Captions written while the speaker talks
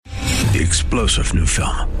the explosive new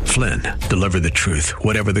film, Flynn, Deliver the Truth,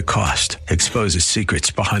 Whatever the Cost, exposes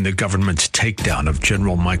secrets behind the government's takedown of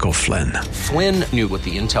General Michael Flynn. Flynn knew what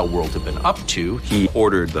the intel world had been up to. He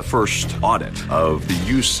ordered the first audit of the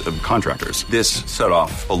use of contractors. This set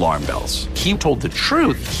off alarm bells. He told the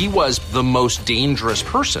truth. He was the most dangerous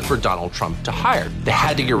person for Donald Trump to hire. They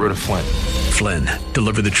had to get rid of Flynn. Flynn,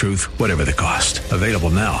 Deliver the Truth, Whatever the Cost. Available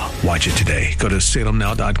now. Watch it today. Go to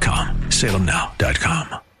salemnow.com.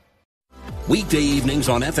 salemnow.com. Weekday evenings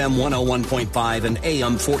on FM 101.5 and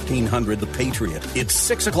AM 1400 The Patriot. It's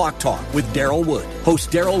 6 o'clock talk with Daryl Wood. Host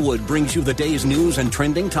Daryl Wood brings you the day's news and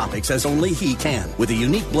trending topics as only he can, with a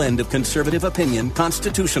unique blend of conservative opinion,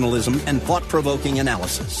 constitutionalism, and thought-provoking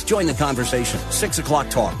analysis. Join the conversation. 6 o'clock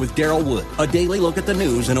talk with Daryl Wood. A daily look at the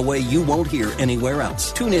news in a way you won't hear anywhere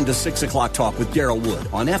else. Tune in to 6 o'clock talk with Daryl Wood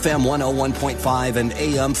on FM 101.5 and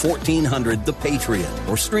AM 1400 The Patriot,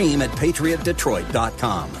 or stream at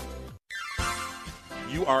patriotdetroit.com.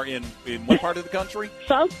 You are in what part of the country?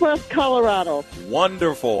 Southwest Colorado.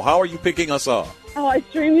 Wonderful. How are you picking us up? Oh, I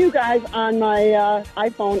stream you guys on my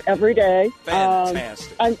iPhone every day.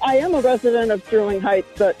 Fantastic. I am a resident of Sterling Heights,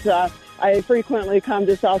 but I frequently come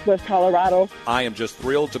to Southwest Colorado. I am just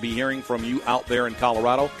thrilled to be hearing from you out there in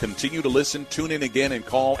Colorado. Continue to listen, tune in again, and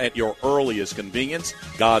call at your earliest convenience.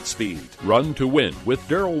 Godspeed. Run to Win with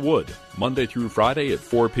Daryl Wood, Monday through Friday at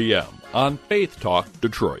 4 p.m. on Faith Talk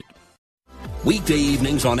Detroit. Weekday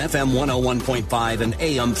evenings on FM 101.5 and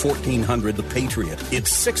AM 1400 The Patriot.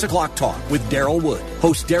 It's 6 o'clock talk with Daryl Wood.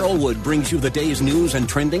 Host Daryl Wood brings you the day's news and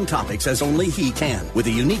trending topics as only he can, with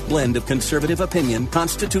a unique blend of conservative opinion,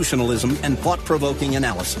 constitutionalism, and thought-provoking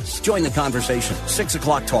analysis. Join the conversation. 6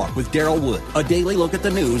 o'clock talk with Daryl Wood. A daily look at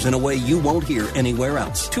the news in a way you won't hear anywhere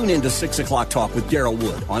else. Tune in to 6 o'clock talk with Daryl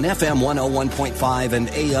Wood on FM 101.5 and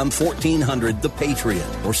AM 1400 The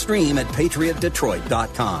Patriot, or stream at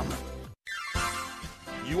patriotdetroit.com.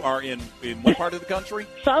 You are in what part of the country?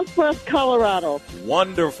 Southwest Colorado.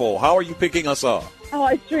 Wonderful. How are you picking us up? Oh,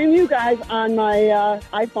 I stream you guys on my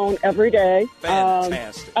iPhone every day.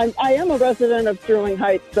 Fantastic. I am a resident of Sterling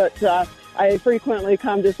Heights, but I frequently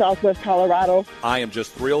come to Southwest Colorado. I am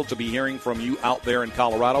just thrilled to be hearing from you out there in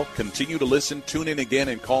Colorado. Continue to listen, tune in again,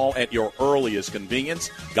 and call at your earliest convenience.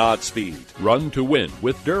 Godspeed. Run to Win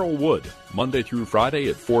with Daryl Wood, Monday through Friday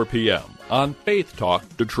at 4 p.m. on Faith Talk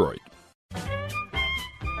Detroit.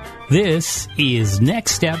 This is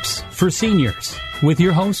Next Steps for Seniors with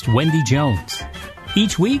your host, Wendy Jones.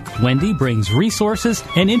 Each week, Wendy brings resources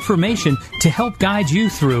and information to help guide you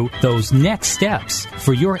through those next steps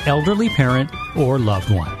for your elderly parent or loved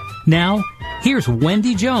one. Now, here's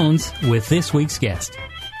Wendy Jones with this week's guest.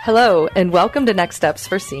 Hello, and welcome to Next Steps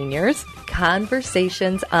for Seniors,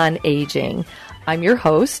 Conversations on Aging. I'm your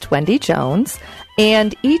host, Wendy Jones,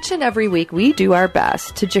 and each and every week we do our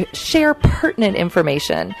best to share pertinent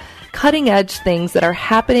information, cutting-edge things that are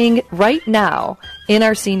happening right now in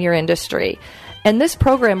our senior industry. And this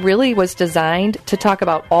program really was designed to talk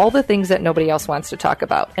about all the things that nobody else wants to talk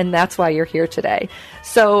about, and that's why you're here today.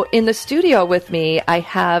 So in the studio with me, I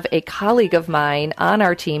have a colleague of mine on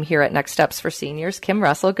our team here at Next Steps for Seniors, Kim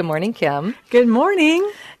Russell. Good morning, Kim. Good morning.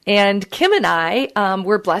 And Kim and I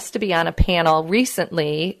were blessed to be on a panel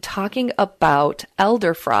recently talking about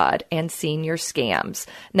elder fraud and senior scams.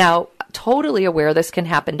 Now, totally aware this can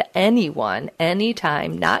happen to anyone,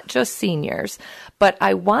 anytime, not just seniors. But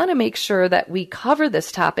I want to make sure that we cover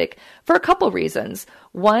this topic for a couple reasons.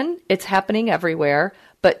 One, it's happening everywhere.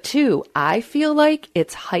 But two, I feel like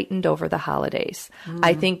it's heightened over the holidays.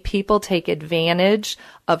 I think people take advantage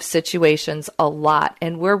of situations a lot,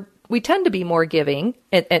 and we tend to be more giving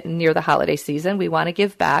at near the holiday season. We want to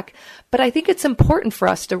give back. But I think it's important for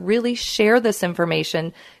us to really share this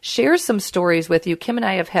information, share some stories with you. Kim and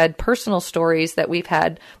I have had personal stories that we've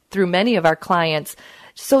had through many of our clients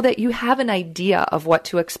so that you have an idea of what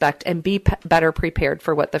to expect and be better prepared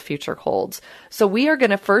for what the future holds. So we are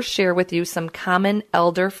going to first share with you some common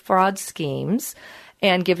elder fraud schemes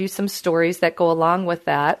and give you some stories that go along with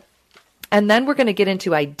that. And then we're going to get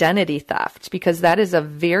into identity theft, because that is a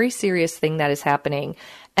very serious thing that is happening.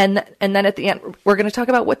 And then at the end, we're going to talk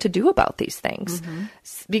about what to do about these things,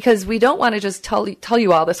 because we don't want to just tell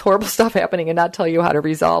you all this horrible stuff happening and not tell you how to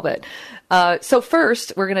resolve it. So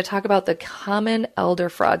first, we're going to talk about the common elder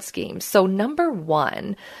fraud schemes. So number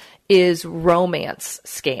one is romance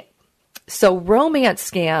scam. So romance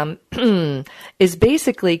scam is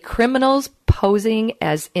basically criminals posing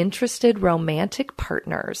as interested romantic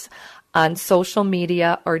partners on social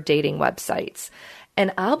media or dating websites.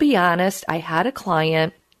 And I'll be honest, I had a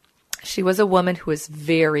client She was a woman who was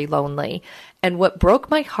very lonely. And what broke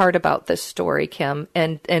my heart about this story, Kim,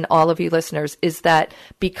 and all of you listeners, is that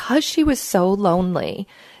because she was so lonely,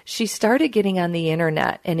 she started getting on the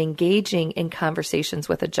internet and engaging in conversations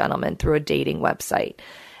with a gentleman through a dating website.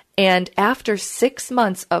 And after 6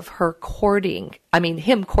 months of him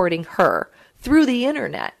courting her through the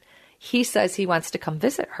internet, he says he wants to come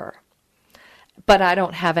visit her. But I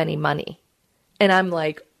don't have any money. And I'm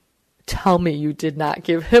like, tell me you did not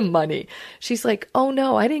give him money. She's like, oh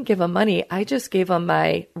no, I didn't give him money. I just gave him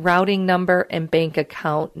my routing number and bank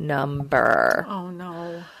account number. Oh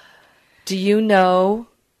no. Do you know,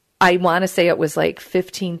 I want to say it was like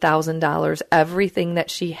 $15,000. Everything that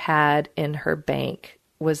she had in her bank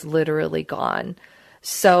was literally gone.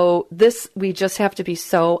 So we just have to be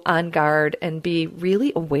so on guard and be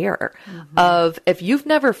really aware of, if you've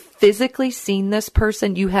never physically seen this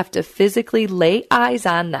person, you have to physically lay eyes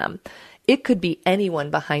on them. It could be anyone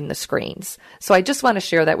behind the screens. So I just want to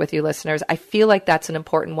share that with you listeners. I feel like that's an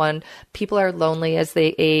important one. People are lonely as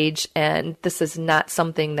they age, and this is not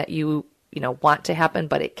something that you want to happen,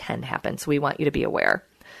 but it can happen. So we want you to be aware.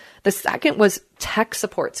 The second was tech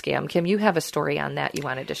support scam. Kim, you have a story on that you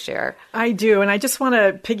wanted to share. I do, and I just want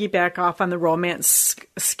to piggyback off on the romance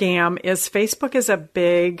scam. Facebook is a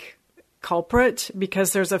big culprit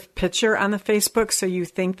because there's a picture on the Facebook, so you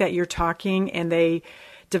think that you're talking, and they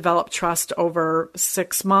develop trust over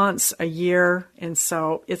 6 months, a year, and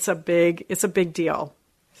so it's a big deal.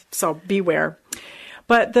 So beware.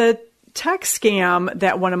 But the tech scam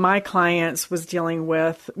that one of my clients was dealing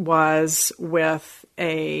with was with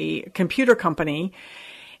a computer company,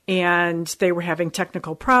 and they were having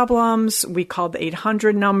technical problems. We called the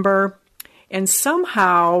 800 number, and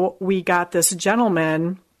somehow we got this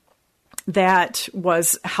gentleman that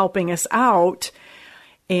was helping us out,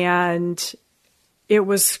 and it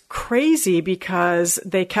was crazy because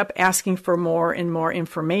they kept asking for more and more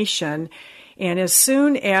information. And as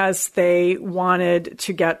soon as they wanted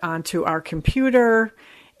to get onto our computer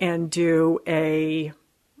and do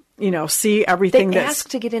see everything, they ask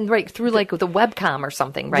to get in right through like with a webcam or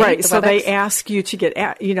something, right? Right. So they ask you to get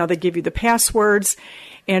they give you the passwords,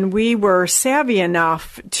 and we were savvy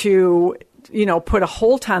enough to put a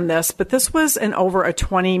hold on this, but this was over a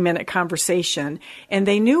 20-minute conversation, and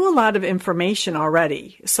they knew a lot of information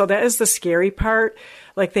already. So that is the scary part.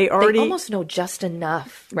 Like they almost know just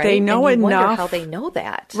enough, right? They know and you enough. Wonder how they know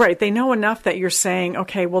that. Right. They know enough that you're saying,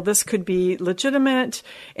 okay, well, this could be legitimate.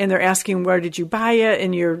 And they're asking, where did you buy it?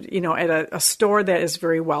 And you're, at a store that is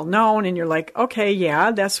very well known. And you're like, okay,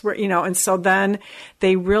 yeah, that's where, and so then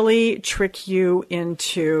they really trick you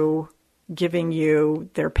into giving you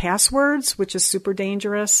their passwords, which is super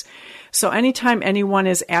dangerous. So anytime anyone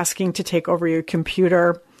is asking to take over your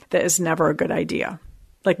computer, that is never a good idea.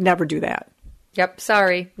 Like, never do that. Yep.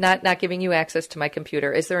 Sorry, not giving you access to my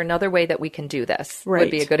computer. Is there another way that we can do this? Right.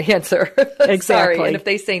 Would be a good answer. Exactly. Sorry. And if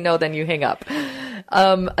they say no, then you hang up.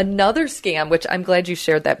 Another scam, which I'm glad you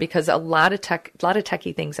shared that, because a lot of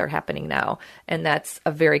techie things are happening now, and that's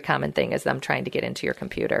a very common thing, is them trying to get into your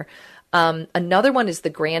computer. Another one is the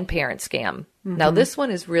grandparent scam. Mm-hmm. Now, this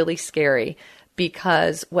one is really scary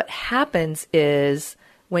because what happens is,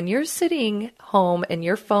 when you're sitting home and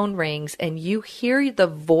your phone rings and you hear the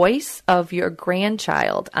voice of your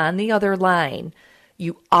grandchild on the other line,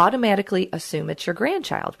 you automatically assume it's your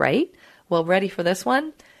grandchild, right? Well, ready for this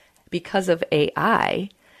one? Because of AI.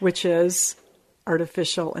 Which is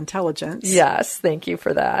artificial intelligence. Yes, thank you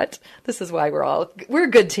for that. This is why we're a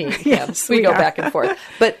good team. Yes, we go back and forth.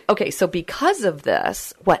 But okay, so because of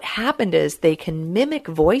this, what happened is they can mimic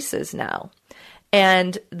voices now.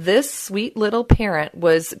 And this sweet little grandparent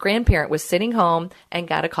was sitting home and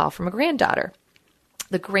got a call from a granddaughter.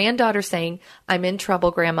 The granddaughter saying, I'm in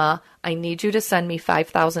trouble, Grandma. I need you to send me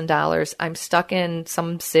 $5,000. I'm stuck in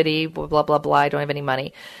some city, blah, blah, blah, blah. I don't have any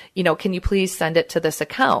money. Can you please send it to this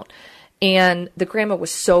account? And the grandma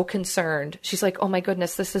was so concerned. She's like, oh my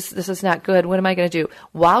goodness, this is not good. What am I going to do?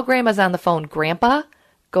 While Grandma's on the phone, Grandpa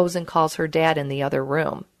goes and calls her dad in the other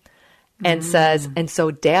room. And says, and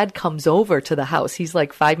so Dad comes over to the house. He's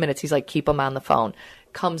like 5 minutes. He's like, keep him on the phone.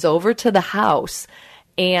 Comes over to the house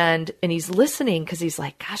and he's listening because he's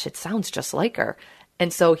like, gosh, it sounds just like her.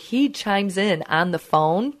 And so he chimes in on the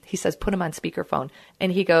phone. He says, put him on speakerphone.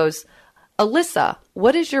 And he goes, Alyssa,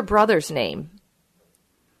 what is your brother's name?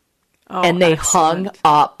 Oh, and they excellent. hung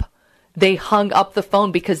up. They hung up the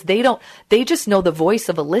phone because they just know the voice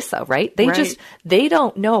of Alyssa, right? They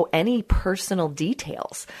don't know any personal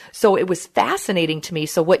details. So it was fascinating to me.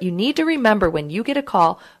 So what you need to remember when you get a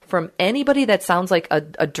call from anybody that sounds like a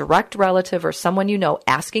direct relative or someone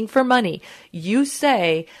asking for money, you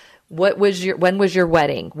say, when was your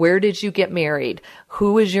wedding? Where did you get married?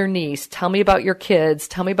 Who is your niece? Tell me about your kids.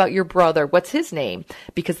 Tell me about your brother. What's his name?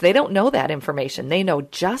 Because they don't know that information. They know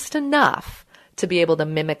just enough to be able to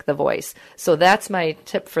mimic the voice. So that's my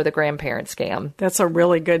tip for the grandparent scam. That's a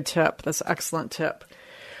really good tip. That's an excellent tip.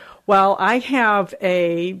 Well, I have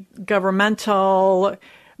a governmental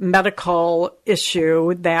medical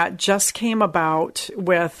issue that just came about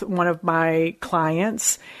with one of my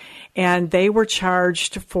clients, and they were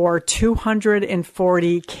charged for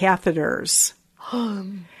 240 catheters.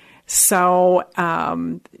 So,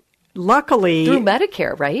 luckily... Through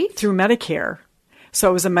Medicare, right? Through Medicare. So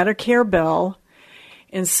it was a Medicare bill.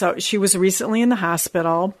 And so she was recently in the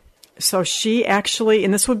hospital. So she actually,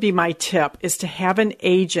 and this would be my tip, is to have an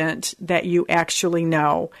agent that you actually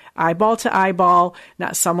know, eyeball to eyeball,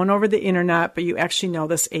 not someone over the internet, but you actually know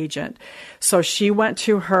this agent. So she went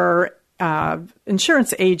to her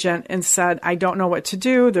insurance agent and said, I don't know what to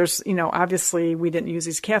do. There's, obviously we didn't use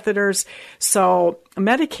these catheters. So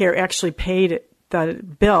Medicare actually paid the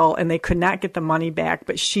bill and they could not get the money back,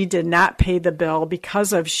 but she did not pay the bill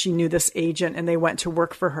because she knew this agent and they went to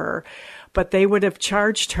work for her. But they would have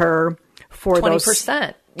charged her for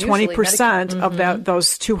 20%. 20% of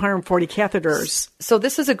those 240 catheters. So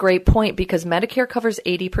this is a great point because Medicare covers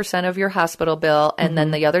 80% of your hospital bill, and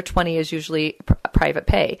then the other 20 is usually private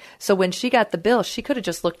pay. So when she got the bill, she could have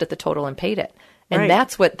just looked at the total and paid it. And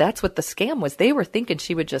that's what the scam was. They were thinking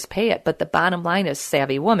she would just pay it, but the bottom line is,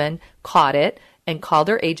 savvy woman caught it and called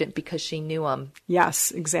her agent because she knew him.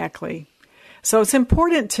 Yes, exactly. So it's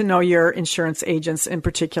important to know your insurance agents in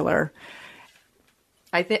particular.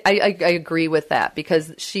 I agree with that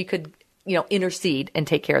because she could, intercede and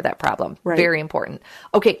take care of that problem. Right. Very important.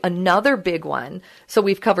 Okay, another big one. So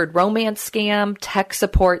we've covered romance scam, tech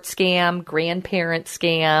support scam, grandparent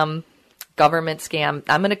scam, government scam.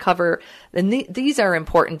 I'm going to cover, and these are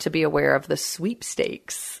important to be aware of, the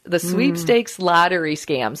sweepstakes, lottery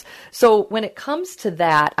scams. So when it comes to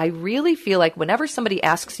that, I really feel like whenever somebody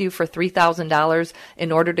asks you for $3,000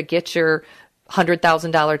 in order to get your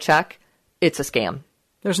 $100,000 check, it's a scam.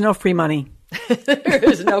 There's no free money. There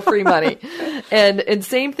is no free money. And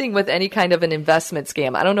same thing with any kind of an investment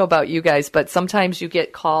scam. I don't know about you guys, but sometimes you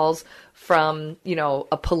get calls from,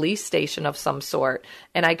 a police station of some sort.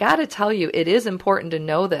 And I got to tell you, it is important to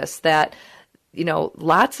know this, that,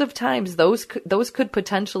 lots of times those could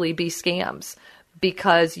potentially be scams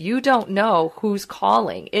because you don't know who's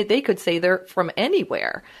calling. They could say they're from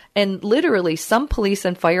anywhere. And literally, some police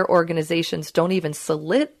and fire organizations don't even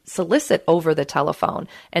solicit over the telephone.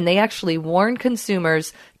 And they actually warn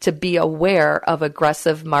consumers to be aware of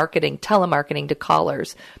aggressive telemarketing to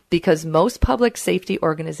callers, because most public safety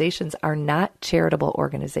organizations are not charitable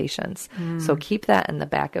organizations. So keep that in the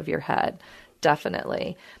back of your head,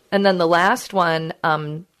 definitely. And then the last one,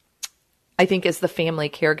 I think, is the family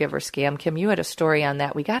caregiver scam. Kim, you had a story on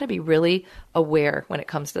that. We got to be really aware when it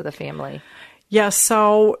comes to the family. Yeah,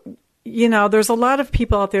 so, there's a lot of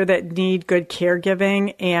people out there that need good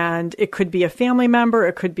caregiving, and it could be a family member,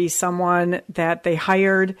 it could be someone that they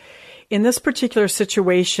hired. In this particular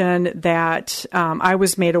situation that I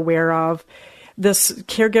was made aware of, this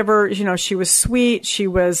caregiver, she was sweet, she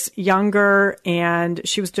was younger, and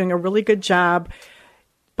she was doing a really good job,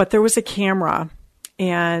 but there was a camera.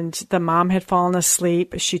 And the mom had fallen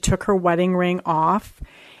asleep. She took her wedding ring off,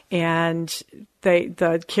 and the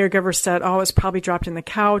caregiver said, oh, it's probably dropped in the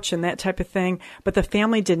couch and that type of thing. But the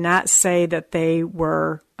family did not say that they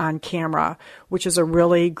were on camera, which is a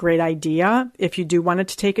really great idea if you do want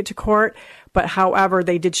to take it to court. But however,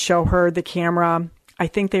 they did show her the camera. I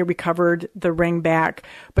think they recovered the ring back,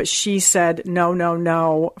 but she said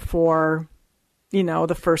no for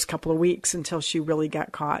the first couple of weeks until she really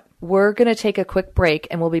got caught. We're going to take a quick break,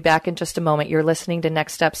 and we'll be back in just a moment. You're listening to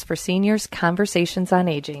Next Steps for Seniors, Conversations on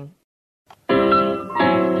Aging.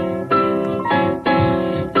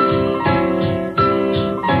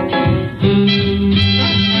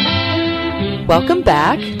 Welcome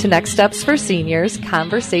back to Next Steps for Seniors,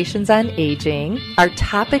 Conversations on Aging. Our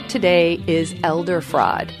topic today is elder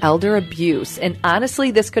fraud, elder abuse. And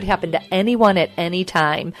honestly, this could happen to anyone at any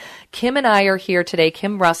time. Kim and I are here today,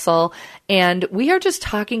 Kim Russell, and we are just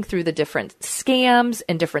talking through the different scams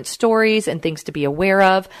and different stories and things to be aware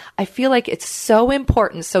of. I feel like it's so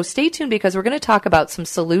important. So stay tuned because we're going to talk about some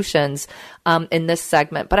solutions in this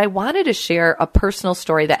segment. But I wanted to share a personal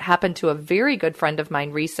story that happened to a very good friend of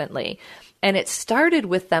mine recently. And it started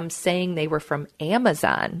with them saying they were from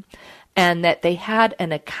Amazon and that they had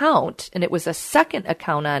an account, and it was a second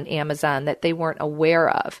account on Amazon that they weren't aware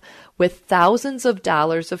of, with thousands of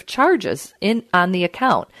dollars of charges on the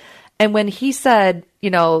account. And when he said,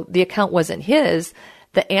 the account wasn't his,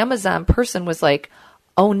 the Amazon person was like,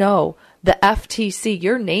 oh no, the FTC,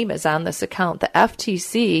 your name is on this account. The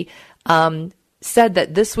FTC said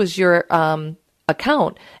that this was your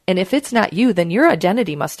account. And if it's not you, then your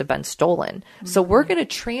identity must have been stolen. So we're going to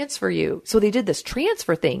transfer you. So they did this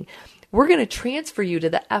transfer thing. We're going to transfer you to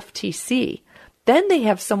the FTC. Then they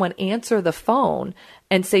have someone answer the phone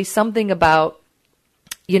and say something about,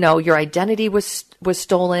 your identity was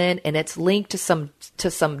stolen and it's linked to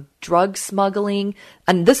some drug smuggling.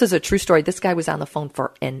 And this is a true story. This guy was on the phone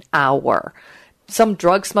for an hour, some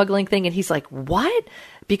drug smuggling thing. And he's like, what?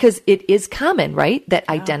 Because it is common, right? That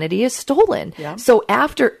identity is stolen. Yeah. So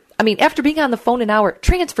after being on the phone an hour,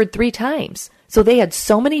 transferred 3 times. So they had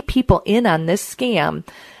so many people in on this scam.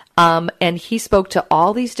 And he spoke to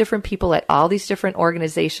all these different people at all these different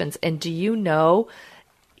organizations. And do you know,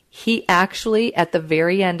 he actually, at the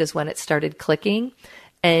very end is when it started clicking,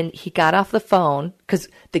 and he got off the phone, because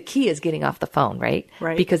the key is getting off the phone, right?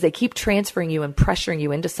 Right. Because they keep transferring you and pressuring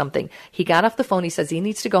you into something. He got off the phone. He says he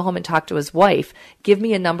needs to go home and talk to his wife. Give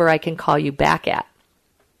me a number I can call you back at.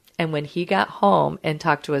 And when he got home and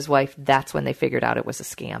talked to his wife, that's when they figured out it was a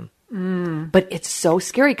scam. But it's so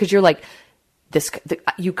scary because you're like,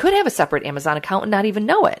 you could have a separate Amazon account and not even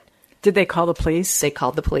know it. Did they call the police? They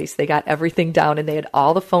called the police. They got everything down and they had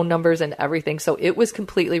all the phone numbers and everything. So it was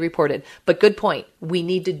completely reported. But good point. We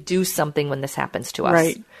need to do something when this happens to us.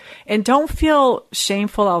 Right. And don't feel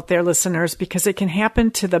shameful out there, listeners, because it can happen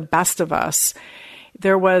to the best of us.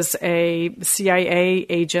 There was a CIA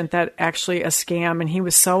agent that actually a scam, and he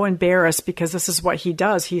was so embarrassed because this is what he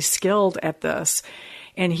does. He's skilled at this.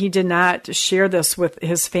 And he did not share this with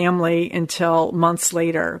his family until months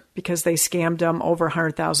later because they scammed him over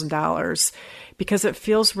 $100,000 because it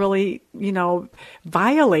feels really,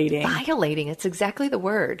 violating. Violating. It's exactly the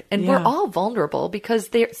word. And we're all vulnerable because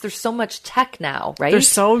there's so much tech now, right? They're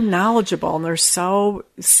so knowledgeable and they're so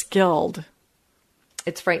skilled.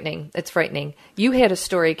 It's frightening. It's frightening. You had a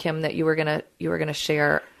story, Kim, that you were gonna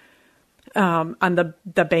share on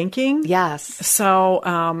the banking. Yes.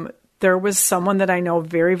 So there was someone that I know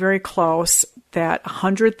very, very close that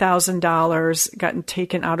 $100,000 gotten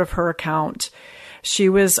taken out of her account. She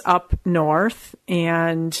was up north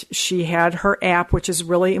and she had her app, which is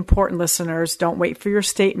really important, listeners. Don't wait for your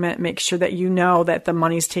statement. Make sure that you know that the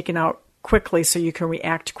money's taken out quickly so you can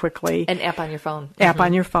react quickly. An app on your phone. App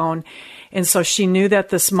on your phone. And so she knew that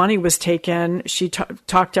this money was taken. She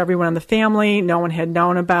talked to everyone in the family. No one had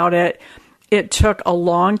known about it. It took a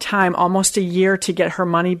long time, almost a year, to get her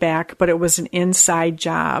money back, but it was an inside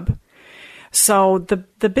job. So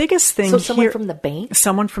the biggest thing. So someone from the bank?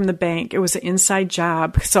 Someone from the bank. It was an inside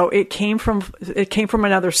job. So it came from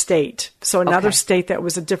another state. So another state that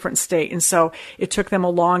was a different state. And so it took them a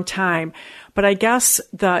long time. But I guess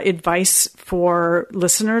the advice for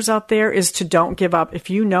listeners out there is to don't give up. If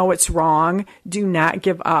you know it's wrong, do not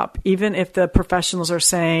give up. Even if the professionals are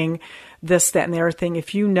saying this, that, and the other thing,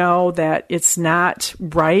 if you know that it's not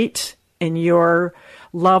right and your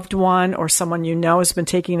loved one or someone you know has been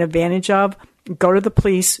taken advantage of, go to the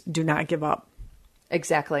police. Do not give up.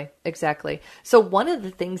 Exactly. So one of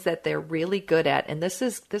the things that they're really good at, and this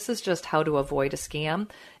is just how to avoid a scam,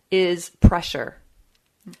 is pressure.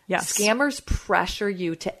 Yes. Scammers pressure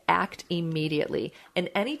you to act immediately. And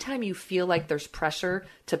anytime you feel like there's pressure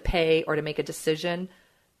to pay or to make a decision,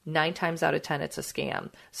 9 times out of 10, it's a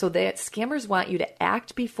scam. So that scammers want you to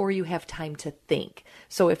act before you have time to think.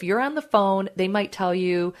 So if you're on the phone, they might tell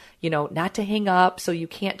you, not to hang up so you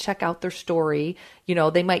can't check out their story.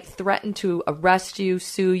 They might threaten to arrest you,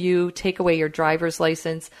 sue you, take away your driver's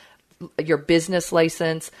license, your business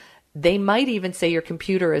license. They might even say your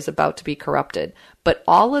computer is about to be corrupted. But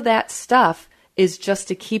all of that stuff is just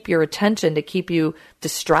to keep your attention, to keep you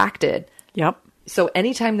distracted. Yep. So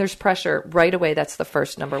anytime there's pressure, right away, that's the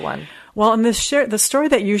first number one. Well, and the story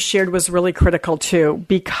that you shared was really critical too,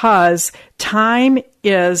 because time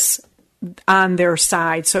is on their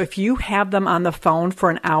side. So if you have them on the phone for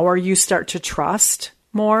an hour, you start to trust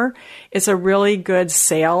more. It's a really good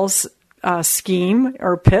sales scheme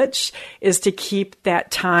or pitch, is to keep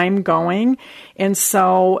that time going. And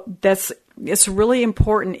so it's really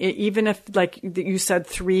important, even if, like you said,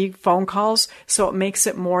 3 phone calls, so it makes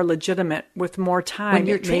it more legitimate with more time. When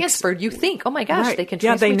you're transferred, you think, oh my gosh, right. They can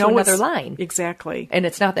transfer they know to another line. Exactly. And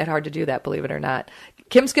it's not that hard to do that, believe it or not.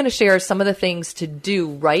 Kim's going to share some of the things to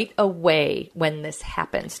do right away when this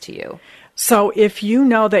happens to you. So if you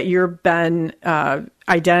know that you've been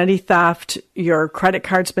identity theft, your credit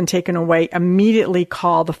card's been taken away, immediately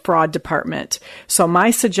call the fraud department. So my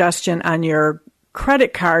suggestion on your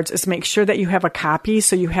credit cards is make sure that you have a copy,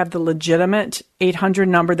 so you have the legitimate 800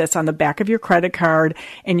 number that's on the back of your credit card,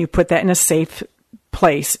 and you put that in a safe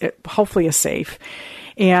place, hopefully a safe.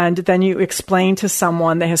 And then you explain to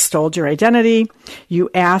someone that has stole your identity. You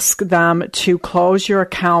ask them to close your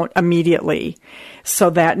account immediately so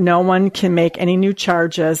that no one can make any new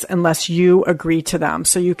charges unless you agree to them.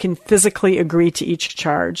 So you can physically agree to each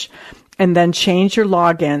charge. And then change your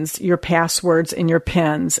logins, your passwords, and your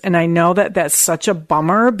PINs. And I know that that's such a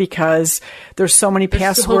bummer because there's so many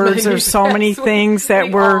passwords, there's so many things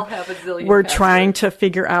that we're trying to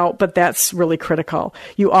figure out, but that's really critical.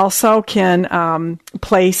 You also can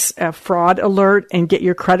place a fraud alert and get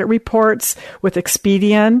your credit reports with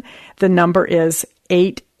Expedian. The number is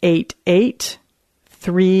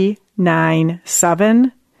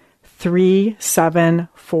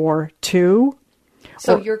 888-397-3742.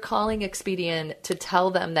 So you're calling Expedian to tell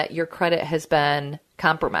them that your credit has been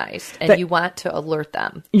compromised, and you want to alert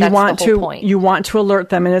them. That's the whole point. You want to alert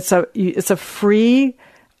them, and it's a free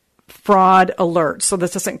fraud alert. So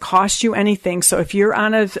this doesn't cost you anything. So if you're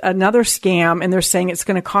on another scam and they're saying it's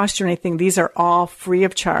going to cost you anything, these are all free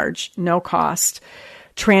of charge, no cost.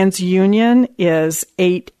 TransUnion is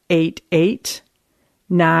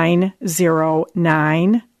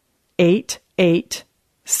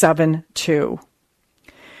 888-909-8872.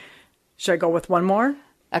 Should I go with one more?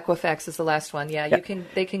 Equifax is the last one. Yeah,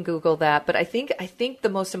 they can Google that. But I think the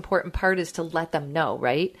most important part is to let them know,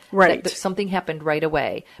 right? Right. That something happened right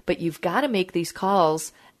away. But you've got to make these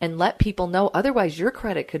calls and let people know. Otherwise, your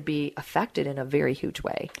credit could be affected in a very huge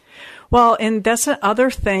way. Well, and that's the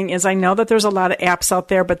other thing is I know that there's a lot of apps out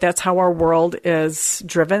there, but that's how our world is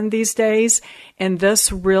driven these days. And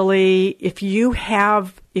this really, if you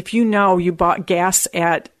know you bought gas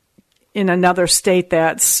in another state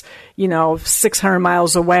that's, 600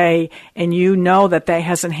 miles away, and you know that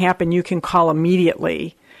hasn't happened, you can call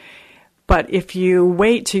immediately. But if you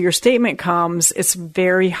wait till your statement comes, it's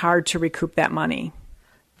very hard to recoup that money.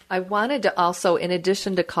 I wanted to also, in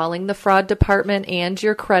addition to calling the fraud department and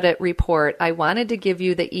your credit report, I wanted to give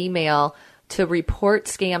you the email to report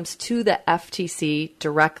scams to the FTC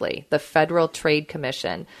directly, the Federal Trade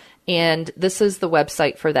Commission. And this is the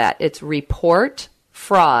website for that. It's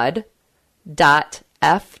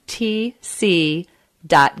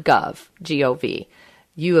reportfraud.ftc.gov, G-O-V.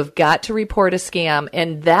 You have got to report a scam,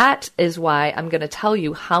 and that is why I'm going to tell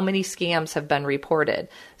you how many scams have been reported.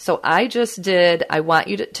 So I want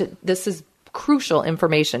you to this is crucial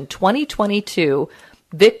information. 2022,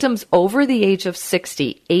 victims over the age of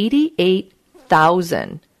 60,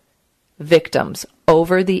 88,000 victims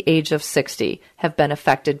over the age of 60 have been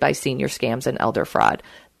affected by senior scams and elder fraud.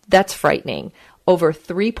 That's frightening. Over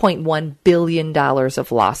 $3.1 billion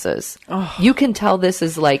of losses. Oh. You can tell this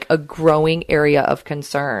is like a growing area of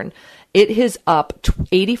concern. It is up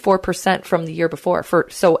 84% from the year before.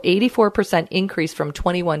 So 84% increase from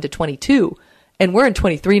 21 to 22. And we're in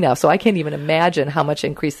 23 now, so I can't even imagine how much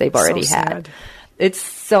increase they've already had. It's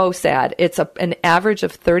so sad. It's an average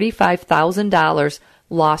of $35,000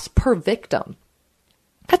 loss per victim.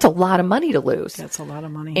 That's a lot of money to lose. That's a lot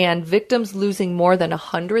of money. And victims losing more than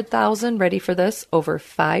 100,000. Ready for this? Over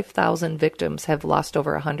 5,000 victims have lost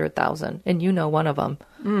over 100,000, and you know one of them.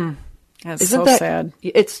 That's Isn't so sad.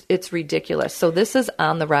 It's ridiculous. So this is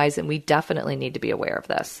on the rise, and we definitely need to be aware of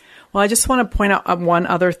this. Well, I just want to point out one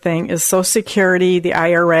other thing: is Social Security, the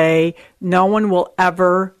IRA. No one will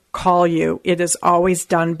ever call you. It is always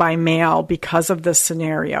done by mail because of this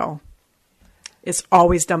scenario. It's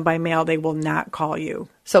always done by mail. They will not call you.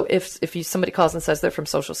 So if somebody calls and says they're from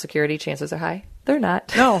Social Security, chances are high they're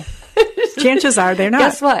not. No. Chances are they're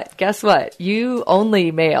not. Guess what? You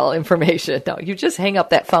only mail information. No, you just hang up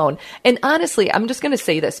that phone. And honestly, I'm just going to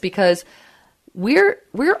say this because we're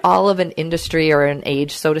all of an industry or an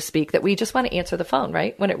age, so to speak, that we just want to answer the phone,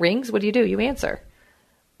 right? When it rings, what do? You answer.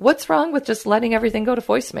 What's wrong with just letting everything go to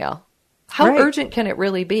voicemail? How urgent can it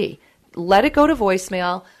really be? Let it go to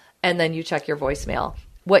voicemail. And then you check your voicemail.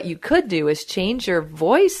 What you could do is change your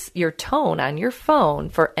voice, your tone on your phone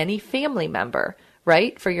for any family member,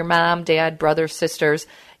 right? For your mom, dad, brothers, sisters.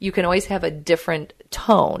 You can always have a different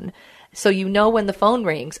tone. So you know when the phone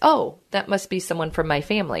rings, oh, that must be someone from my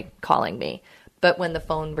family calling me. But when the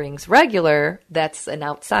phone rings regular, that's an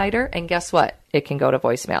outsider. And guess what? It can go to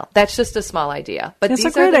voicemail. That's just a small idea. But that's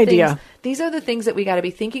a great idea. These are the things that we got to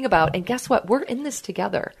be thinking about. And guess what? We're in this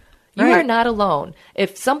together. You are not alone.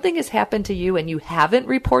 If something has happened to you and you haven't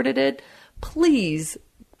reported it, please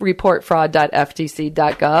report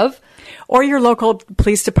fraud.ftc.gov. Or your local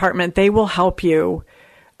police department. They will help you.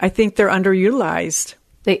 I think they're underutilized.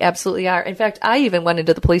 They absolutely are. In fact, I even went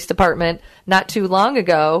into the police department not too long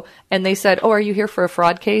ago, and they said, oh, are you here for a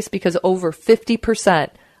fraud case? Because over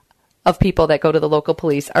 50% of people that go to the local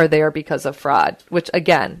police are there because of fraud, which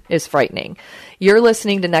again is frightening. You're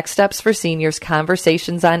listening to Next Steps for Seniors,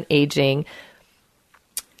 Conversations on Aging,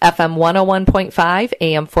 FM 101.5,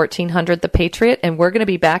 AM 1400, The Patriot, and we're going to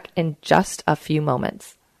be back in just a few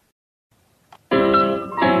moments.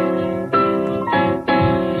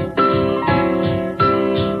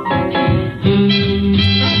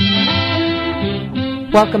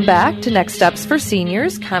 Welcome back to Next Steps for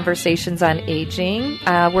Seniors, Conversations on Aging.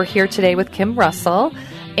 We're here today with Kim Russell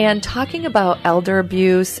and talking about elder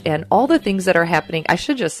abuse and all the things that are happening. I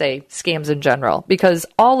should just say scams in general, because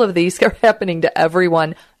all of these are happening to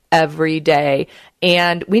everyone every day,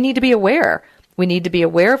 and we need to be aware. We need to be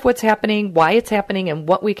aware of what's happening, why it's happening, and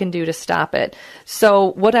what we can do to stop it.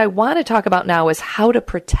 So what I want to talk about now is how to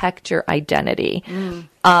protect your identity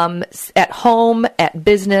at home, at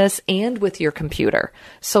business, and with your computer.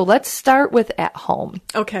 So let's start with at home.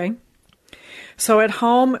 Okay. So at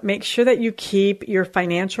home, make sure that you keep your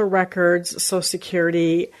financial records, Social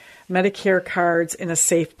Security, Medicare cards in a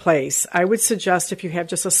safe place. I would suggest if you have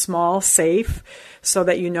just a small safe so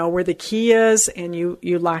that you know where the key is and you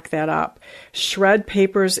lock that up. Shred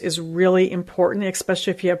papers is really important,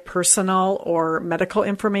 especially if you have personal or medical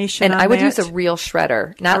information. And on I would that. use a real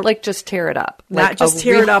shredder, not like just tear it up. Not like just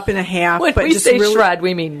tear it up in a half. When but we just say really, shred,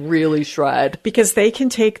 we mean really shred. Because they can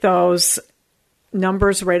take those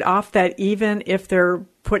numbers right off that, even if they're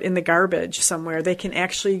put in the garbage somewhere, they can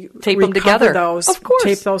actually tape them together. Those, of course.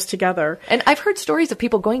 Tape those together. And I've heard stories of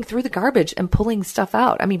people going through the garbage and pulling stuff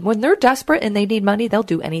out. I mean, when they're desperate and they need money, they'll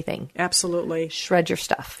do anything. Absolutely. Shred your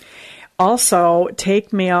stuff. Also,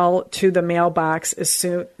 take mail to the mailbox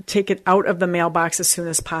take it out of the mailbox as soon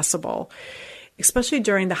as possible. Especially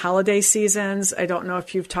during the holiday seasons. I don't know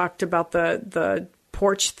if you've talked about the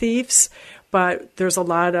porch thieves, but there's a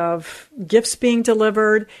lot of gifts being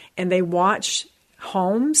delivered, and they watch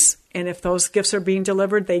homes, and if those gifts are being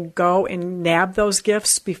delivered, they go and nab those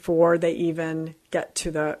gifts before they even get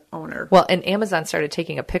to the owner. Well, and Amazon started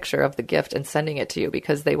taking a picture of the gift and sending it to you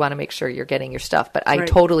because they want to make sure you're getting your stuff. But I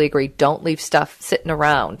totally agree. Don't leave stuff sitting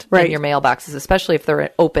around in your mailboxes, especially if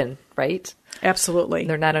they're open, right? Absolutely.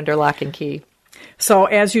 They're not under lock and key. So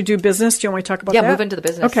as you do business, do you want me to talk about that? Yeah, move into the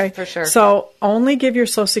business. Okay. For sure. So only give your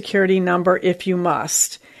Social Security number if you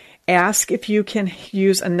must. Ask if you can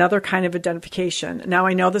use another kind of identification. Now,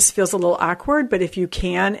 I know this feels a little awkward, but if you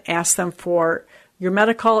can, ask them for your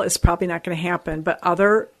medical. Is probably not going to happen, but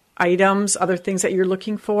other items, other things that you're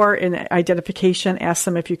looking for in identification, ask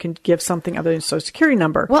them if you can give something other than Social Security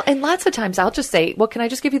number. Well, and lots of times I'll just say, well, can I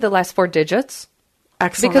just give you the last 4 digits?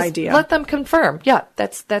 Excellent because idea. Let them confirm. Yeah,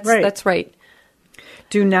 that's right.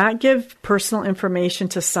 Do not give personal information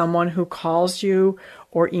to someone who calls you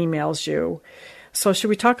or emails you. So should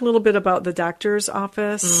we talk a little bit about the doctor's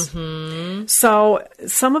office? Mm-hmm. So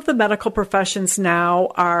some of the medical professions now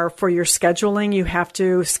are for your scheduling. You have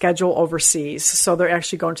to schedule overseas. So they're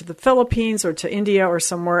actually going to the Philippines or to India or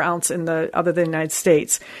somewhere else other than the United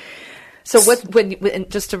States. So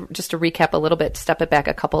just to recap a little bit, step it back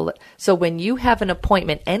a couple. So when you have an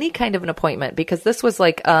appointment, any kind of an appointment, because this was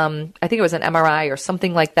like, I think it was an MRI or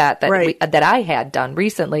something like that that I had done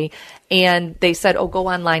recently. And they said, oh, go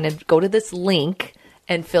online and go to this link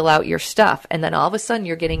and fill out your stuff. And then all of a sudden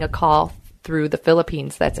you're getting a call through the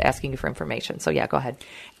Philippines that's asking you for information. So yeah, go ahead.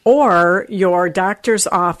 Or your doctor's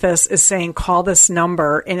office is saying, call this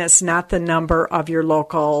number, and it's not the number of your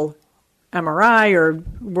local MRI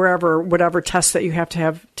or whatever test that you have to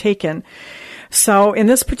have taken. So in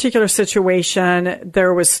this particular situation,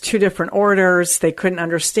 there was 2 different orders. They couldn't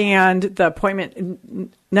understand. The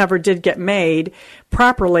appointment never did get made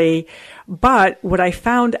properly. But what I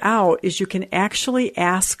found out is you can actually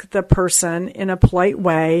ask the person in a polite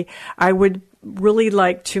way, I would really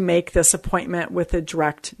like to make this appointment with a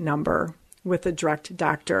direct number, with a direct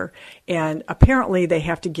doctor. And apparently they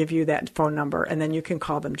have to give you that phone number, and then you can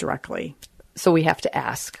call them directly. So we have to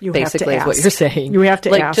ask, is what you're saying. You have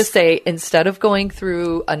to ask. Just say, instead of going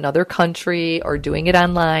through another country or doing it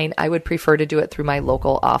online, I would prefer to do it through my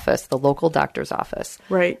local office, the local doctor's office.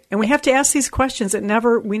 Right. And we have to ask these questions.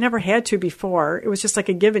 We never had to before. It was just like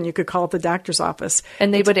a given. You could call up the doctor's office.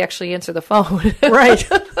 And they would actually answer the phone. Right.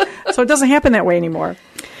 So it doesn't happen that way anymore.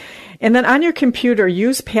 And then on your computer,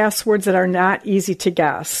 use passwords that are not easy to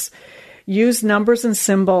guess. Use numbers and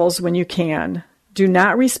symbols when you can. Do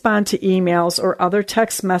not respond to emails or other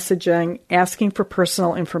text messaging asking for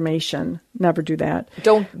personal information. Never do that.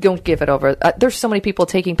 Don't give it over. There's so many people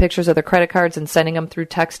taking pictures of their credit cards and sending them through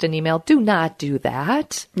text and email. Do not do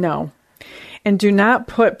that. No. And do not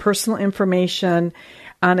put personal information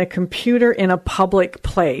on a computer in a public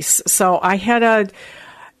place. So I had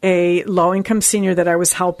a low-income senior that I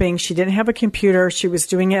was helping. She didn't have a computer. She was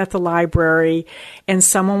doing it at the library, and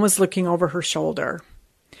someone was looking over her shoulder.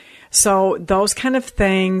 So those kind of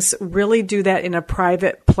things, really do that in a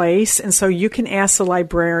private place. And so you can ask the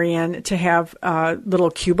librarian to have a little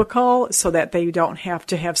cubicle so that they don't have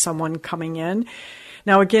to have someone coming in.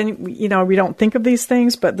 Now, again, we don't think of these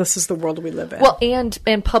things, but this is the world we live in. Well, and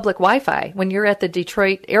public Wi-Fi. When you're at the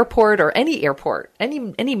Detroit airport or any airport,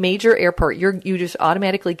 any major airport, you just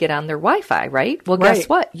automatically get on their Wi-Fi, right? Well, guess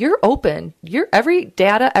what? You're open.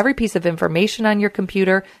 Every piece of information on your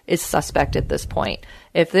computer is suspect at this point.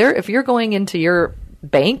 If you're going into your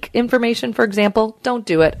bank information, for example, don't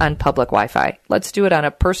do it on public Wi-Fi. Let's do it on a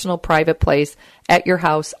personal, private place at your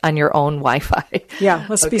house on your own Wi-Fi. Yeah,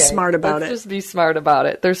 let's be smart about it. Let's just be smart about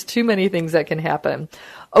it. There's too many things that can happen.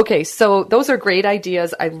 Okay, so those are great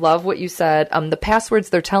ideas. I love what you said. The passwords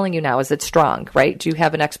they're telling you now, is it strong, right? Do you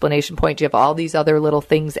have an explanation point? Do you have all these other little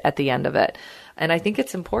things at the end of it? And I think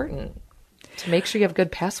it's important to make sure you have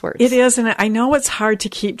good passwords. It is, and I know it's hard to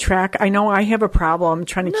keep track. I know I have a problem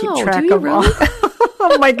trying to keep track of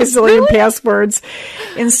all my gazillion passwords.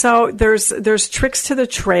 And so there's tricks to the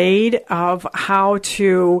trade of how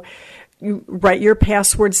to write your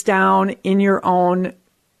passwords down in your own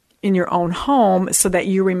home so that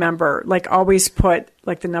you remember. Like, always put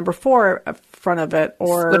like the number 4 in front of it,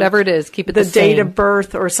 or whatever it is, keep it the same. date of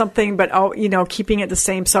birth or something, but keeping it the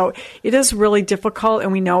same. So it is really difficult,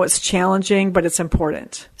 and we know it's challenging, but it's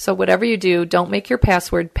important. So whatever you do, don't make your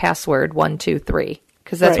password 123,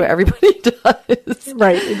 because that's what everybody does.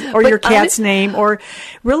 Right. Or your cat's name, or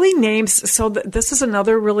really names. So this is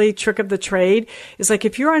another really trick of the trade, is like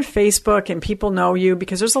if you're on Facebook and people know you,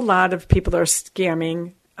 because there's a lot of people that are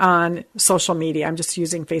scamming on social media. I'm just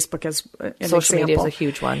using Facebook as an example. Social media is a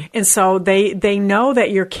huge one. And so they know that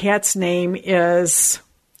your cat's name is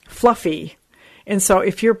Fluffy. And so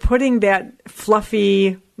if you're putting that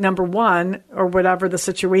Fluffy number 1 or whatever the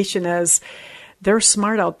situation is, they're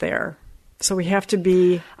smart out there. So we have to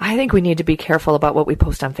be... I think we need to be careful about what we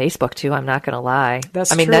post on Facebook too. I'm not going to lie.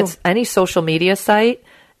 That's true. That's any social media site.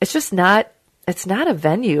 It's just not... It's not a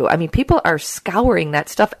venue. I mean, people are scouring that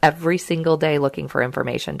stuff every single day looking for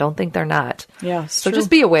information. Don't think they're not. Yeah, so true.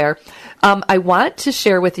 Just be aware. I want to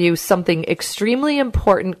share with you something extremely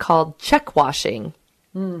important called check washing.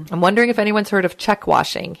 I'm wondering if anyone's heard of check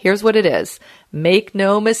washing. Here's what it is. Make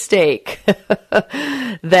no mistake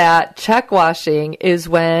that check washing is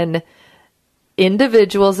when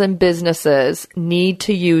individuals and businesses need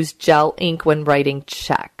to use gel ink when writing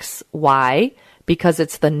checks. Why? Because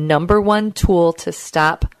it's the number one tool to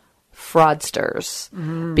stop fraudsters.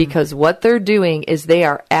 Because what they're doing is they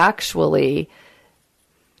are actually,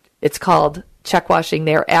 it's called check washing,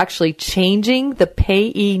 they are actually changing the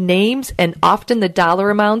payee names and often the dollar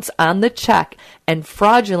amounts on the check and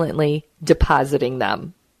fraudulently depositing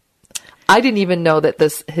them. I didn't even know that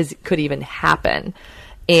this could even happen.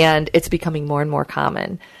 And it's becoming more and more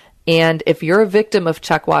common. And if you're a victim of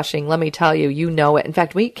check washing, let me tell you, you know it. In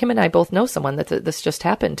fact, Kim and I both know someone that this just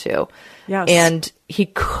happened to. Yes. And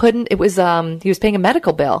he was paying a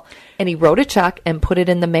medical bill, and he wrote a check and put it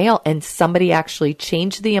in the mail, and somebody actually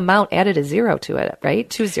changed the amount, added a 0 to it, right?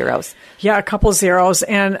 2 zeros. Yeah, a couple zeros.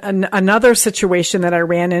 And another situation that I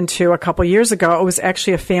ran into a couple years ago, it was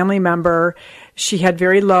actually a family member. She had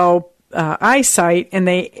very low eyesight, and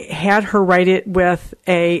they had her write it with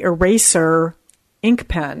a eraser ink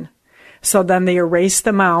pen. So then they erased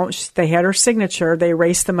them out. They had her signature. They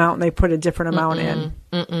erased them out, and they put a different amount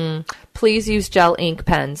in. Please use gel ink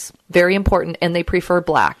pens. Very important. And they prefer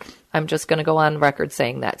black. I'm just going to go on record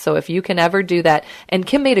saying that. So if you can ever do that. And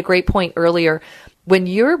Kim made a great point earlier. When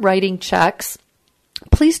you're writing checks,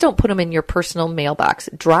 please don't put them in your personal mailbox.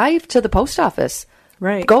 Drive to the post office.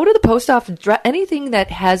 Right. Go to the post office. Anything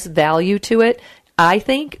that has value to it, I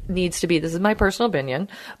think needs to be, this is my personal opinion,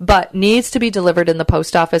 but needs to be delivered in the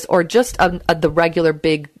post office or just the regular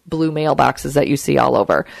big blue mailboxes that you see all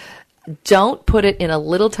over. Don't put it in a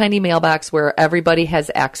little tiny mailbox where everybody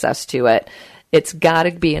has access to it. It's got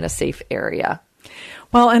to be in a safe area.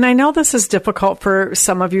 Well, and I know this is difficult for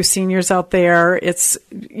some of you seniors out there. It's,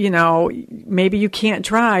 maybe you can't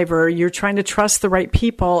drive or you're trying to trust the right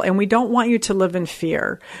people, and we don't want you to live in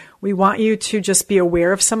fear. We want you to just be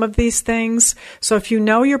aware of some of these things. So if you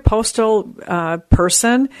know your postal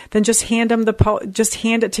person, then just hand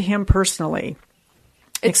it to him personally.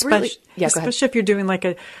 Especially if you're doing like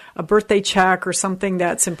a birthday check or something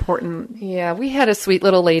that's important. Yeah, we had a sweet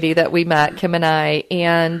little lady that we met, Kim and I,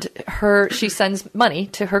 and she sends money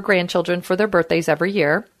to her grandchildren for their birthdays every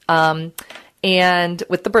year, and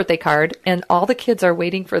with the birthday card, and all the kids are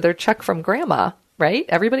waiting for their check from grandma, right?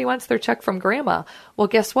 Everybody wants their check from grandma. Well,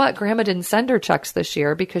 guess what? Grandma didn't send her checks this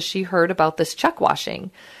year because she heard about this check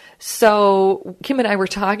washing. So Kim and I were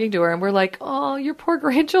talking to her and we're like, oh, your poor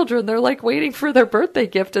grandchildren. They're like waiting for their birthday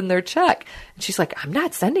gift and their check. And she's like, I'm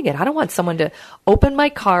not sending it. I don't want someone to open my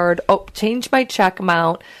card, change my check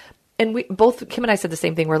amount. And Kim and I said the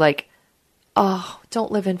same thing. We're like, oh,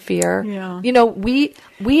 don't live in fear. Yeah. You know, we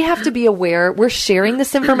have to be aware. We're sharing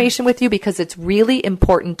this information with you because it's really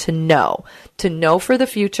important to know for the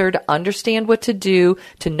future, to understand what to do,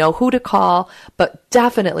 to know who to call, but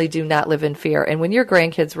definitely do not live in fear. And when your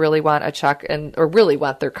grandkids really want a check or really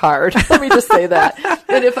want their card, let me just say that.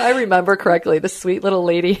 And if I remember correctly, the sweet little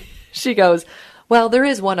lady, she goes, well, there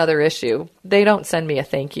is one other issue. They don't send me a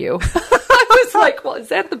thank you. Like, well, is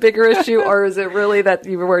that the bigger issue, or is it really that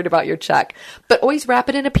you were worried about your check? But always wrap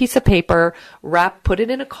it in a piece of paper, put it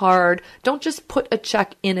in a card. Don't just put a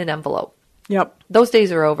check in an envelope. Yep. Those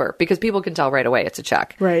days are over because people can tell right away it's a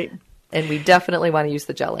check. Right. And we definitely want to use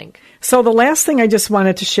the Gel Ink. So the last thing I just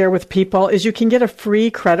wanted to share with people is you can get a free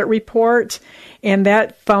credit report, and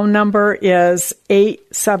that phone number is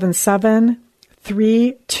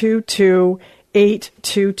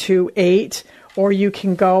 877-322-8228. Or you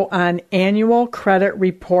can go on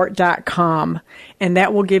annualcreditreport.com, and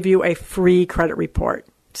that will give you a free credit report.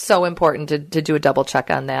 So important to do a double check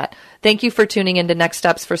on that. Thank you for tuning in to Next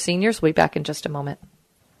Steps for Seniors. We'll be back in just a moment.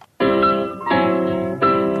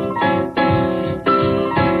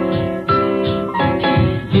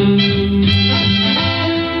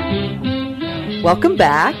 Welcome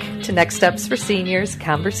back to Next Steps for Seniors,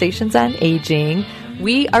 Conversations on Aging.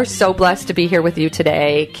 We are so blessed to be here with you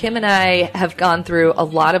today. Kim and I have gone through a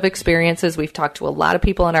lot of experiences. We've talked to a lot of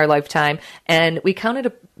people in our lifetime, and we count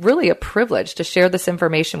it really a privilege to share this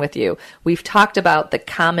information with you. We've talked about the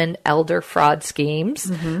common elder fraud schemes.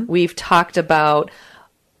 Mm-hmm. We've talked about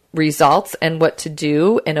results and what to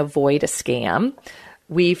do and avoid a scam.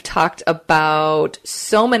 We've talked about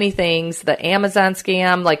so many things, the Amazon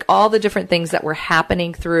scam, like all the different things that were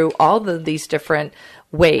happening through all of these different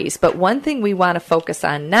ways. But one thing we want to focus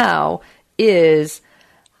on now is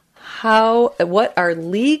what our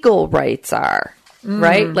legal rights are,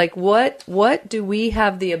 right? Like what do we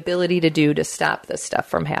have the ability to do to stop this stuff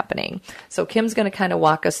from happening? So Kim's going to kind of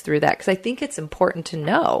walk us through that because I think it's important to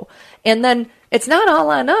know. And then it's not all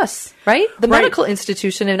on us, right? The medical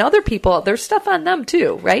institution and other people, there's stuff on them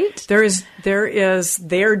too, right? There is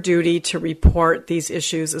their duty to report these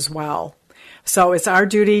issues as well. So it's our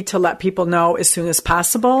duty to let people know as soon as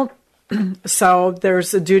possible. So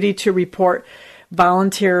there's a duty to report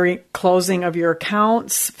voluntary closing of your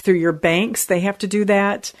accounts through your banks. They have to do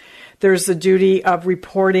that. There's the duty of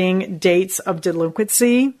reporting dates of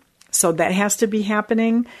delinquency. So that has to be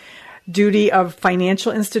happening. Duty of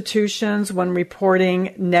financial institutions when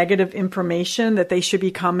reporting negative information that they should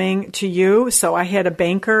be coming to you. So I had a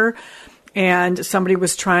banker and somebody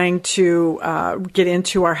was trying to get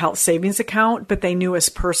into our health savings account, but they knew us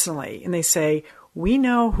personally. And they say, we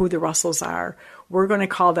know who the Russells are. We're going to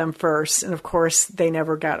call them first. And of course, they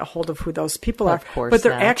never got a hold of who those people are. Of course but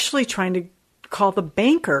they're not. actually trying to call the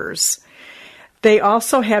bankers. They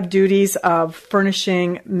also have duties of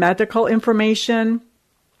furnishing medical information.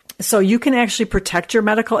 So you can actually protect your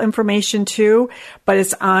medical information too, but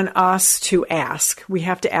it's on us to ask. We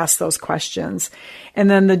have to ask those questions.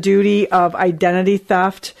 And then the duty of identity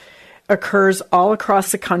theft occurs all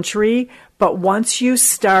across the country. But once you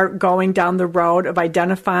start going down the road of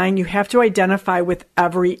identifying, you have to identify with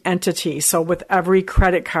every entity. So with every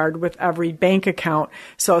credit card, with every bank account.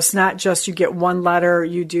 So it's not just you get one letter,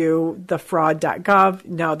 you do the fraud.gov.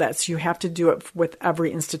 No, you have to do it with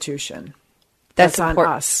every institution. That's on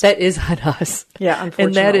us. That is on us. Yeah, unfortunately.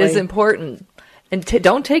 And that is important. And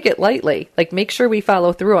don't take it lightly. Like, make sure we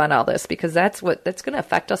follow through on all this because that's going to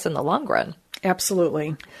affect us in the long run.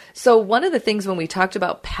 Absolutely. So one of the things when we talked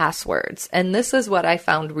about passwords, and this is what I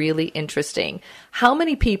found really interesting, how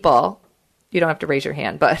many people, you don't have to raise your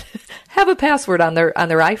hand, but have a password on their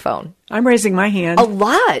iPhone? I'm raising my hand. A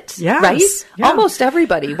lot, yes. Right? Yeah. Almost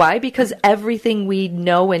everybody. Why? Because everything we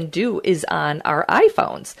know and do is on our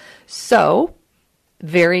iPhones. So,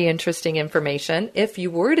 very interesting information. If you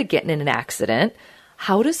were to get in an accident,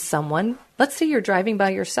 how does someone, let's say you're driving by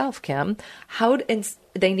yourself, Kim,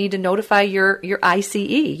 they need to notify your ICE,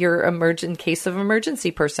 your case of emergency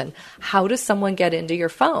person. How does someone get into your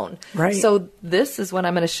phone? Right. So this is what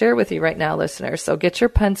I'm going to share with you right now, listeners. So get your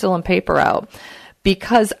pencil and paper out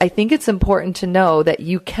because I think it's important to know that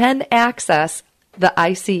you can access the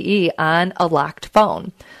ICE on a locked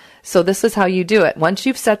phone. So this is how you do it. Once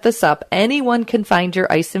you've set this up, anyone can find your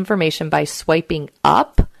ICE information by swiping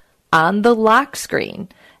up on the lock screen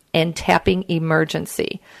and tapping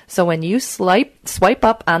emergency. So when you swipe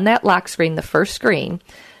up on that lock screen, the first screen,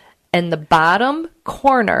 and the bottom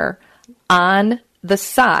corner on the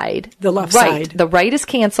side, the left right, side, the right is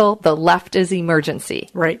cancel, the left is emergency.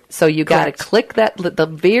 Right. So you got to click that, the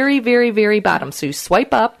very, very, very bottom. So you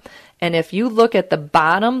swipe up, and if you look at the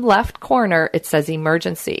bottom left corner, it says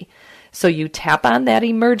emergency. So you tap on that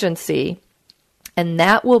emergency, and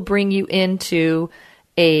that will bring you into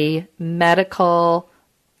a medical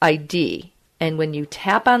ID. And when you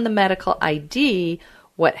tap on the medical ID,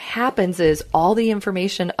 what happens is all the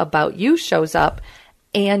information about you shows up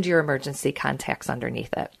and your emergency contacts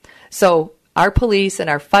underneath it. So our police and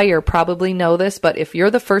our fire probably know this, but if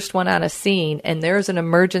you're the first one on a scene and there's an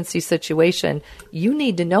emergency situation, you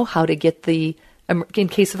need to know how to get in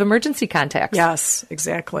case of emergency contacts. Yes,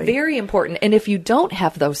 exactly. Very important. And if you don't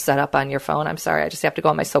have those set up on your phone, I'm sorry, I just have to go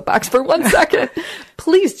on my soapbox for 1 second.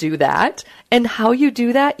 Please do that. And how you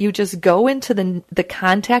do that, you just go into the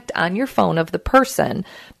contact on your phone of the person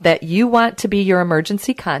that you want to be your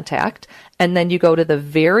emergency contact. And then you go to the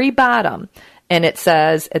very bottom, and it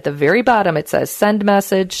says, at the very bottom, it says send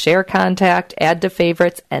message, share contact, add to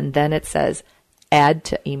favorites, and then it says add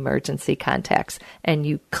to emergency contacts. And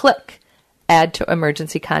you click add to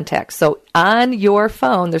emergency contacts. So on your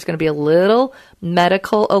phone, there's going to be a little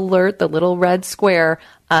medical alert, the little red square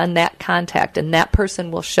on that contact, and that person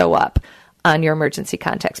will show up on your emergency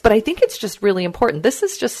contacts. But I think it's just really important. This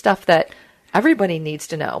is just stuff that everybody needs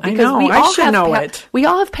to know. Because I should know it. We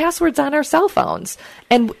all have passwords on our cell phones.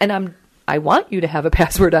 And I want you to have a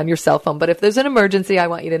password on your cell phone, but if there's an emergency, I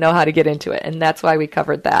want you to know how to get into it. And that's why we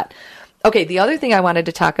covered that. Okay, the other thing I wanted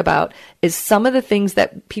to talk about is some of the things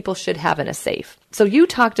that people should have in a safe. So you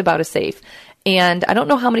talked about a safe, and I don't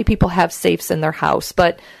know how many people have safes in their house,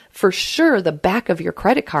 but for sure the back of your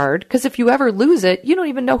credit card, because if you ever lose it, you don't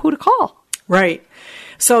even know who to call. Right.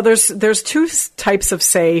 So there's two types of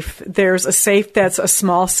safe. There's a safe that's a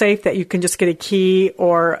small safe that you can just get a key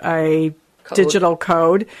or a digital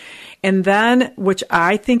code. And then, which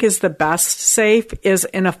I think is the best safe, is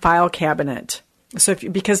in a file cabinet. So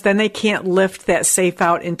because then they can't lift that safe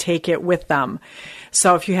out and take it with them.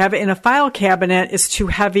 So if you have it in a file cabinet, it's too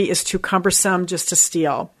heavy, it's too cumbersome just to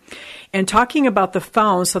steal. And talking about the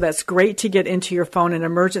phone, so that's great to get into your phone in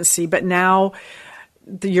emergency, but now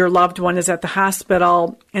your loved one is at the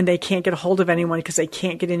hospital and they can't get a hold of anyone because they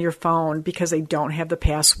can't get in your phone because they don't have the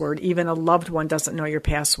password. Even a loved one doesn't know your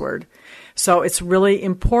password. So it's really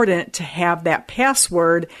important to have that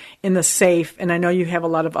password in the safe. And I know you have a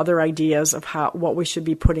lot of other ideas of what we should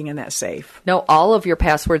be putting in that safe. No, all of your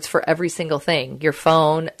passwords for every single thing, your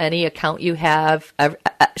phone, any account you have,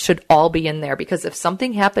 should all be in there, because if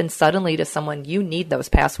something happens suddenly to someone, you need those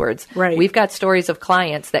passwords. Right. We've got stories of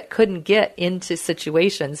clients that couldn't get into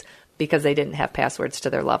situations because they didn't have passwords to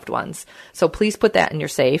their loved ones. So please put that in your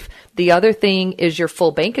safe. The other thing is your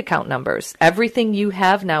full bank account numbers. Everything you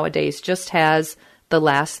have nowadays just has the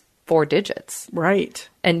last 4 digits. Right.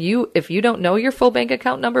 And if you don't know your full bank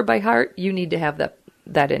account number by heart, you need to have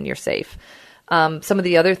that in your safe. Some of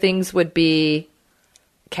the other things would be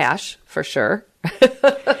cash, for sure.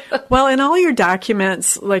 Well, in all your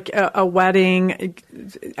documents, like a wedding,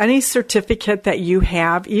 any certificate that you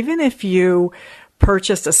have, even if you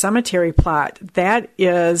purchased a cemetery plot, that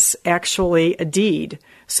is actually a deed.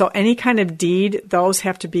 So any kind of deed, those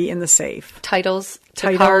have to be in the safe. Titles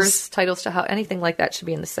to cars, titles to house, anything like that should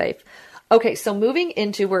be in the safe. Okay, so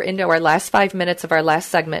we're into our last 5 minutes of our last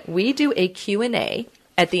segment. We do a Q&A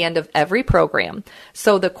at the end of every program.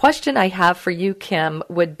 So the question I have for you, Kim,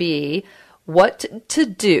 would be what to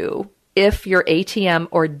do if your ATM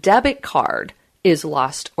or debit card is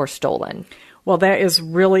lost or stolen. Well, that is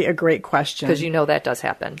really a great question. Because you know that does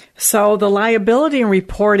happen. So the liability and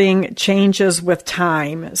reporting changes with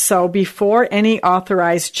time. So before any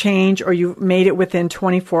authorized change or you made it within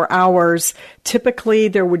 24 hours, typically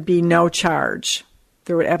there would be no charge.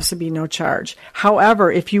 There would absolutely be no charge.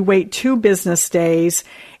 However, if you wait 2 business days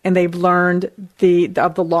and they've learned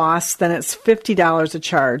of the loss, then it's $50 a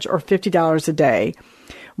charge or $50 a day.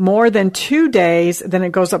 More than 2 days, then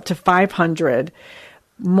it goes up to $500.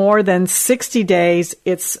 More than 60 days,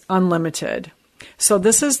 it's unlimited. So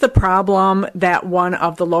this is the problem that one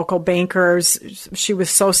of the local bankers, she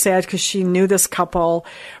was so sad because she knew this couple,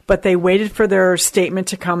 but they waited for their statement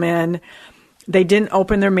to come in. They didn't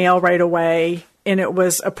open their mail right away, and it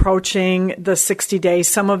was approaching the 60 days.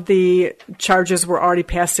 Some of the charges were already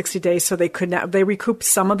past 60 days, so they recouped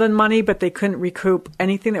some of the money, but they couldn't recoup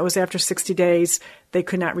anything that was after 60 days. They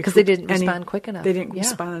could not recoup. Because they didn't respond quick enough. They didn't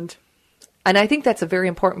respond. And I think that's a very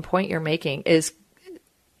important point you're making, is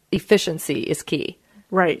efficiency is key.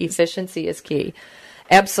 Right. Efficiency is key.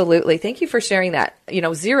 Absolutely. Thank you for sharing that.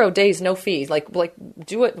 0 days, no fees. Like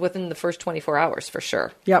do it within the first 24 hours for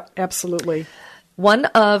sure. Yep, absolutely. One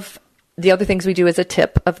of the other things we do is a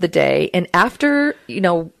tip of the day. And after,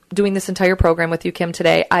 doing this entire program with you, Kim,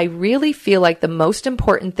 today, I really feel like the most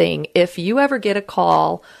important thing, if you ever get a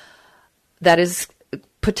call that is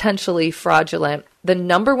potentially fraudulent, the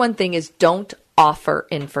number one thing is don't offer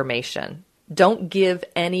information. Don't give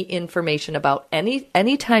any information about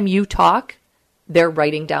anytime you talk, they're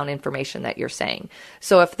writing down information that you're saying.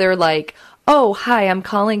 So if they're like, oh, hi, I'm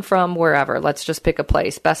calling from wherever, let's just pick a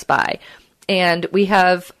place, Best Buy. And we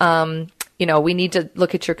have, we need to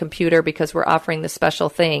look at your computer because we're offering this special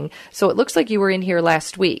thing. So it looks like you were in here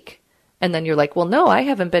last week. And then you're like, well, no, I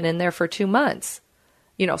haven't been in there for 2 months.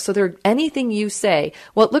 So anything you say,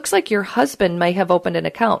 well, it looks like your husband may have opened an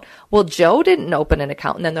account. Well, Joe didn't open an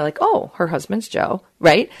account. And then they're like, oh, her husband's Joe,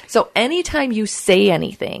 right? So anytime you say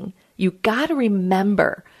anything, you got to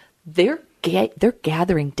remember they're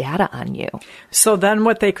gathering data on you. So then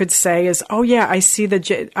what they could say is, oh, yeah, I see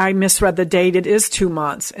I misread the date. It is 2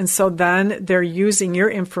 months. And so then they're using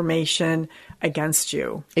your information against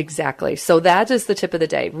you. Exactly. So that is the tip of the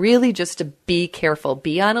day. Really just to be careful,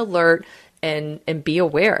 be on alert, and be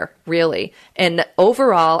aware, really. And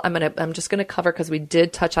overall, I'm just going to cover, because we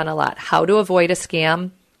did touch on a lot, how to avoid a scam.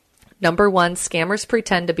 Number one, scammers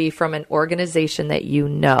pretend to be from an organization that you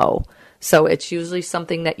know. So it's usually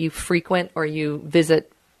something that you frequent or you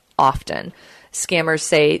visit often. Scammers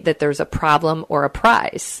say that there's a problem or a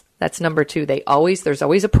prize. That's number two. There's always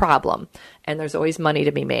a problem, and there's always money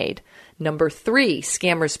to be made. Number three,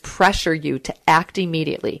 scammers pressure you to act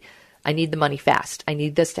immediately. I need the money fast. I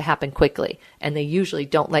need this to happen quickly. And they usually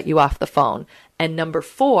don't let you off the phone. And number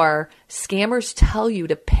four, scammers tell you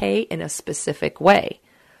to pay in a specific way.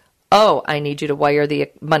 Oh, I need you to wire the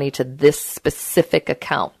money to this specific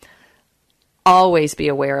account. Always be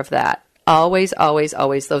aware of that. Always, always,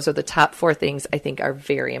 always. Those are the top four things I think are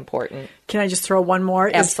very important. Can I just throw one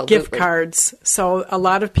more? Absolutely. Is gift cards. So a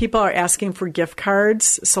lot of people are asking for gift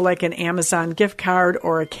cards. So like an Amazon gift card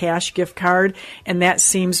or a cash gift card. And that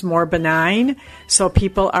seems more benign. So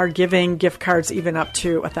people are giving gift cards even up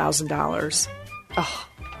to $1,000. Oh,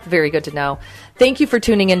 very good to know. Thank you for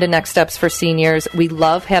tuning in to Next Steps for Seniors. We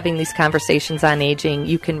love having these conversations on aging.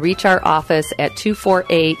 You can reach our office at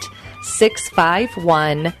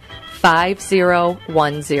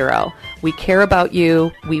 248-651-5010. We care about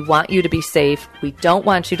you. We want you to be safe. We don't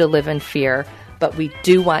want you to live in fear, but we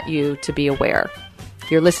do want you to be aware.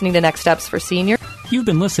 You're listening to Next Steps for Seniors. You've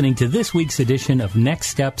been listening to this week's edition of Next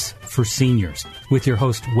Steps for Seniors with your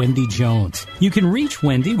host, Wendy Jones. You can reach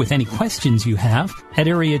Wendy with any questions you have at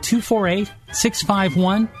area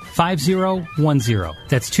 248-651-5010.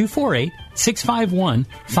 That's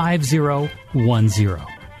 248-651-5010.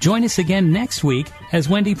 Join us again next week as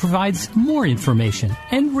Wendy provides more information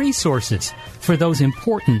and resources for those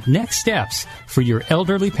important next steps for your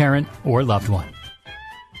elderly parent or loved one.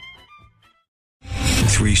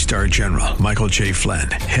 3-star General Michael J.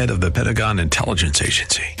 Flynn, head of the Pentagon Intelligence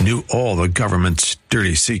Agency, knew all the government's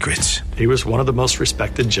dirty secrets. He was one of the most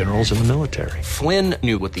respected generals in the military. Flynn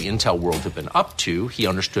knew what the intel world had been up to. He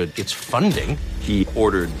understood its funding. He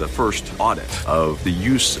ordered the first audit of the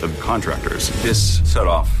use of contractors. This set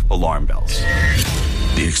off alarm bells.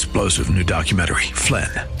 The explosive new documentary, Flynn,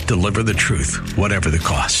 Deliver the Truth, Whatever the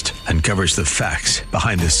Cost, uncovers the facts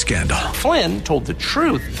behind this scandal. Flynn told the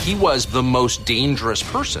truth. He was the most dangerous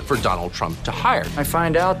person for Donald Trump to hire. I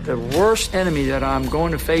find out the worst enemy that I'm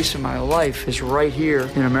going to face in my life is right here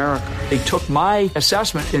in America. They took my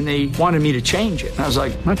assessment and they wanted me to change it. And I was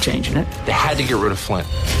like, I'm not changing it. They had to get rid of Flynn.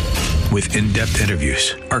 With in-depth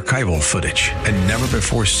interviews, archival footage, and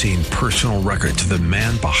never-before-seen personal records of the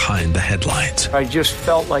man behind the headlines. I just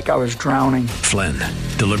felt like I was drowning. Flynn,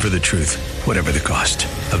 Deliver the Truth, Whatever the Cost.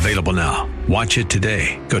 Available now. Watch it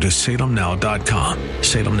today. Go to salemnow.com.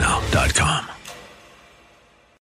 salemnow.com.